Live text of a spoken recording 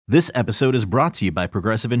This episode is brought to you by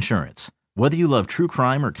Progressive Insurance. Whether you love true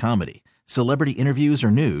crime or comedy, celebrity interviews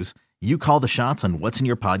or news, you call the shots on what's in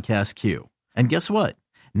your podcast queue. And guess what?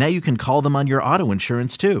 Now you can call them on your auto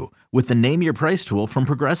insurance too with the Name Your Price tool from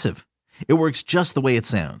Progressive. It works just the way it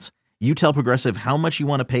sounds. You tell Progressive how much you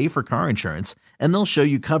want to pay for car insurance, and they'll show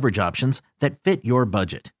you coverage options that fit your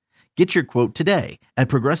budget. Get your quote today at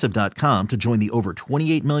Progressive.com to join the over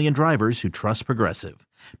 28 million drivers who trust Progressive.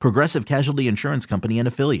 Progressive Casualty Insurance Company and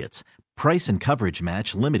Affiliates. Price and coverage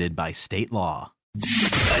match limited by state law.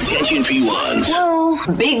 Attention P1s.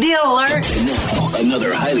 Whoa, big deal alert. And now,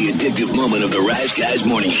 another highly addictive moment of the Rise Guys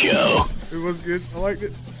Morning Show. It was good. I liked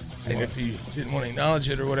it. And if you didn't want to acknowledge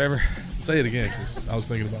it or whatever. Say it again, because I was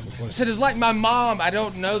thinking about the point. I said, it's like my mom. I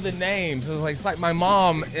don't know the names. It's like my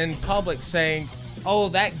mom in public saying, oh,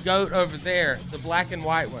 that goat over there, the black and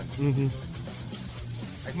white one. Mm-hmm.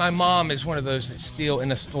 Like my mom is one of those that still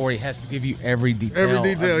in a story has to give you every detail.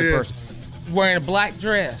 Every detail, of the yeah. person. Wearing a black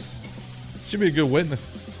dress. She'd be a good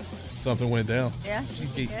witness. Something went down. Yeah.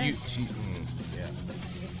 She'd be yeah. yeah.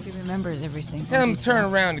 She remembers every single Tell him to detail. turn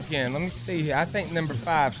around again. Let me see here. I think number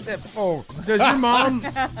 5. Step forward. Does your mom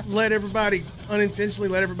unintentionally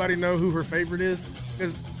let everybody know who her favorite is?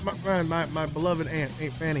 Because my beloved Aunt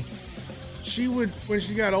Fanny, she would, when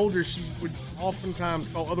she got older, she would oftentimes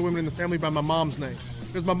call other women in the family by my mom's name.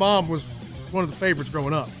 Because my mom was one of the favorites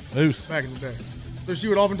growing up. Moose. Back in the day. So she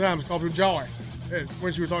would oftentimes call people Joy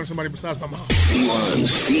when she was talking to somebody besides my mom. P1s,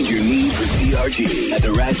 feed your need for TRT at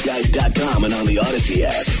theriseguys.com and on the Odyssey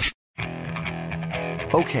app.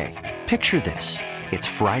 Okay, picture this. It's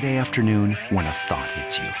Friday afternoon when a thought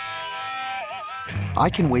hits you. I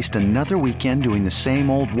can waste another weekend doing the same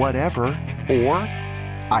old whatever, or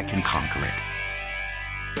I can conquer it.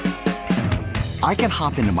 I can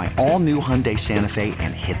hop into my all-new Hyundai Santa Fe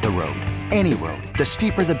and hit the road. Any road. The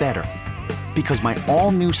steeper, the better. Because my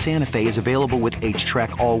all-new Santa Fe is available with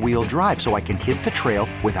H-Track all-wheel drive, so I can hit the trail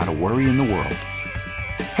without a worry in the world.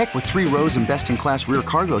 Heck, with 3 rows and best-in-class rear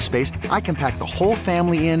cargo space, I can pack the whole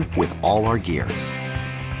family in with all our gear.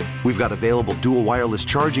 We've got available dual wireless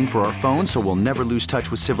charging for our phones, so we'll never lose touch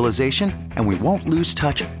with civilization, and we won't lose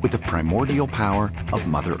touch with the primordial power of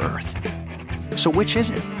Mother Earth. So which is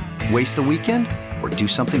it? Waste the weekend or do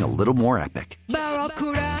something a little more epic?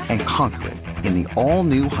 And conquer it in the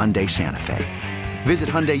all-new Hyundai Santa Fe. Visit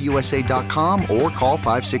HyundaiUSA.com or call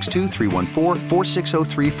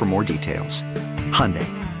 562-314-4603 for more details. Hyundai,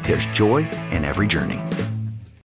 there's joy in every journey.